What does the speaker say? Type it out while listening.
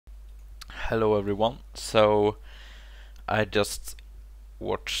Hello everyone. So I just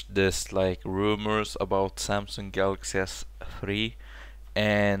watched this rumors about Samsung Galaxy S3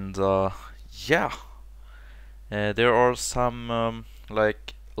 and yeah, there are some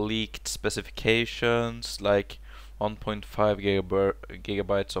leaked specifications like 1.5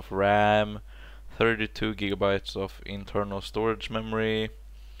 gigabytes of RAM, 32 gigabytes of internal storage memory,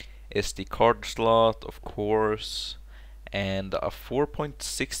 SD card slot of course, and a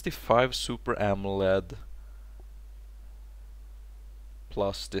 4.65 Super AMOLED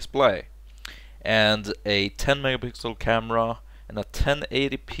Plus display, and a 10 megapixel camera, and a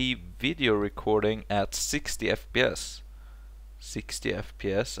 1080p video recording at 60 fps. 60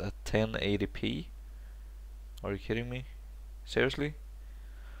 fps at 1080p? Are you kidding me? Seriously?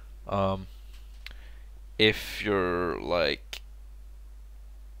 If you're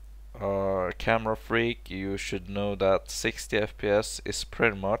a camera freak, you should know that 60 fps is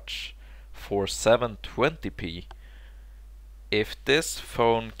pretty much for 720p. If this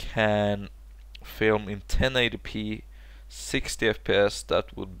phone can film in 1080p 60 fps,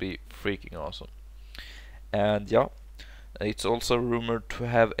 that would be freaking awesome. And yeah, it's also rumored to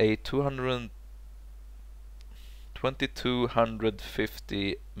have a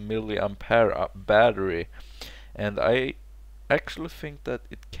 2250 milliampere battery, and I actually think that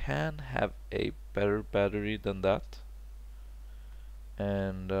it can have a better battery than that.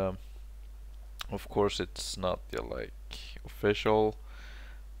 And of course it's not official,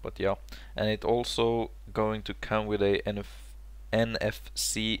 but yeah. And it also going to come with a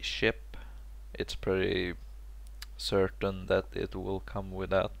NFC chip. It's pretty certain that it will come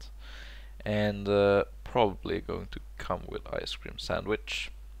with that, and probably going to come with ice cream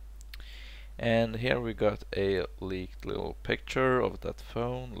sandwich. And here we got a leaked little picture of that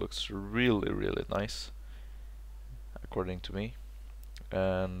phone. Looks really nice according to me.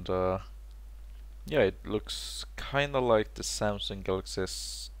 And yeah, it looks kinda like the Samsung Galaxy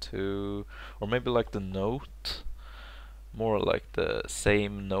S2, or maybe like the Note, more like the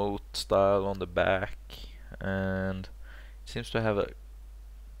same Note style on the back, and it seems to have a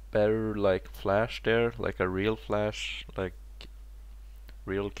better flash there, like a real flash, like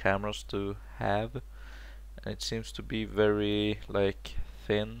real cameras to have, and it seems to be very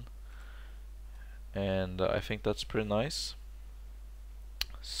thin, and I think that's pretty nice.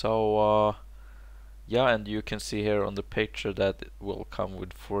 So yeah, and you can see here on the picture that it will come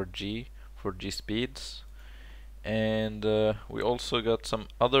with 4G speeds. And we also got some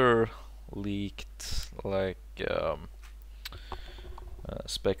other leaked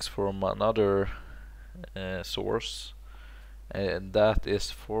specs from another source, and that is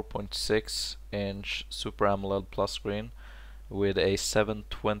 4.6 inch Super AMOLED Plus screen with a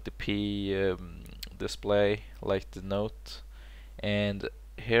 720p display like the Note, and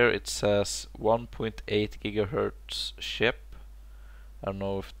here it says 1.8 gigahertz chip. I don't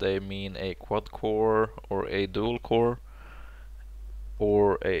know if they mean a quad core or a dual core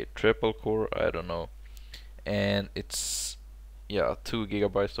or a triple core, I don't know. And it's 2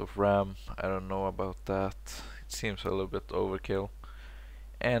 gigabytes of RAM. I don't know about that. It seems a little bit overkill.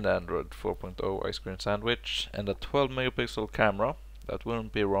 And Android 4.0 ice cream sandwich, and a 12 megapixel camera. That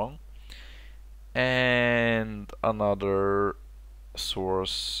wouldn't be wrong. And another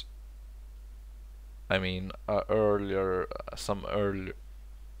source, I mean some earlier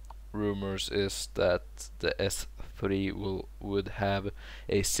rumors is that the S3 would have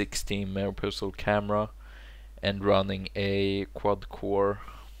a 16 megapixel camera and running a quad core.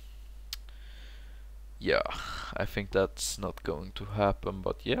 Yeah, I think that's not going to happen,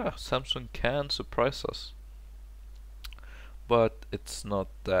 but yeah, Samsung can surprise us. But it's not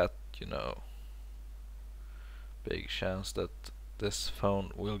that, big chance that this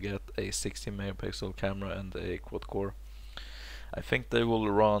phone will get a 16 megapixel camera and a quad core. I think they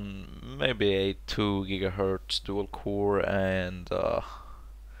will run maybe a 2 gigahertz dual core and 1.5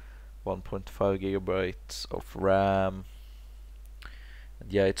 gigabytes of RAM.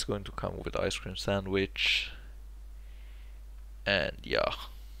 And yeah, it's going to come with ice cream sandwich. And yeah,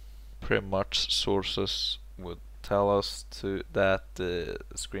 pretty much sources would tell us that the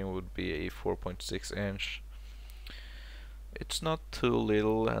screen would be a 4.6 inch. It's not too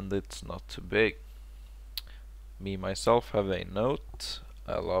little and it's not too big. Me myself have a Note.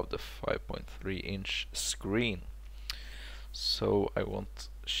 I love the 5.3 inch screen, so I won't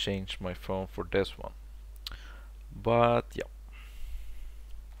change my phone for this one. But yeah,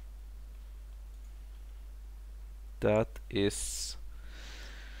 that is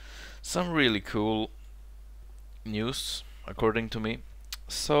some really cool news according to me.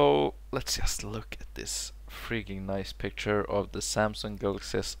 So let's just look at this freaking nice picture of the Samsung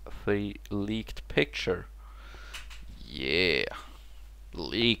Galaxy S3 leaked picture. Yeah,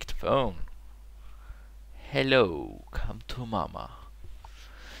 leaked phone. Hello, come to mama.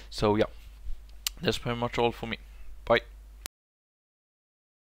 So yeah, that's pretty much all for me.